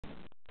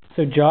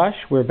So Josh,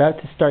 we're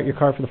about to start your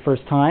car for the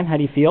first time. How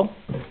do you feel?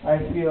 I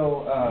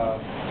feel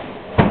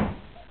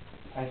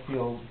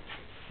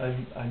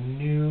a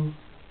new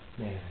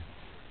man.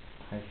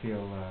 I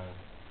feel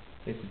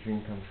it's a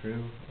dream come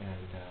true, and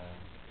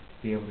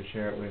be able to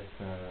share it with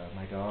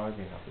my dog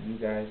and with you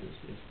guys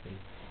is pretty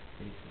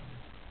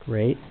fun.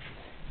 Great.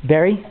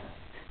 Barry,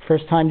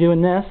 first time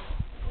doing this?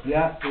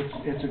 Yeah,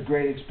 it's a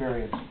great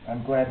experience.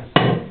 I'm glad to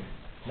see it.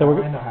 So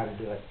now I know how to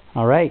do it.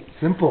 All right.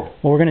 Simple.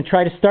 Well, we're going to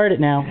try to start it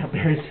now.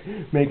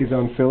 Make his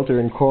own filter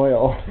and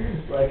coil.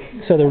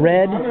 So the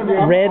red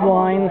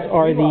lines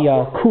are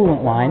the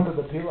coolant line.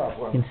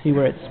 You can see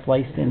where it's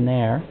spliced in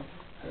there.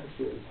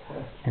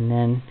 And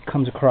then it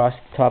comes across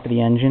the top of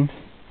the engine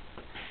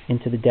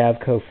into the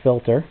Davco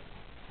filter.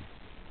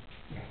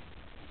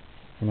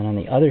 And then on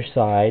the other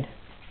side,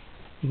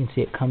 you can see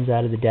it comes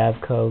out of the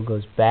Davco,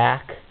 goes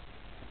back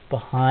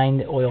behind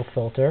the oil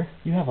filter.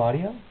 You have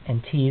audio?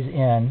 And tees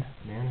in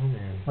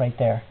Man. right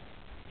there.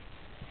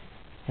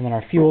 And then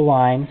our fuel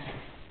lines.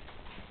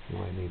 You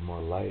might need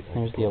more light.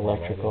 There's the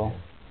electrical.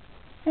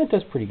 It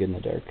does pretty good in the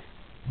dark.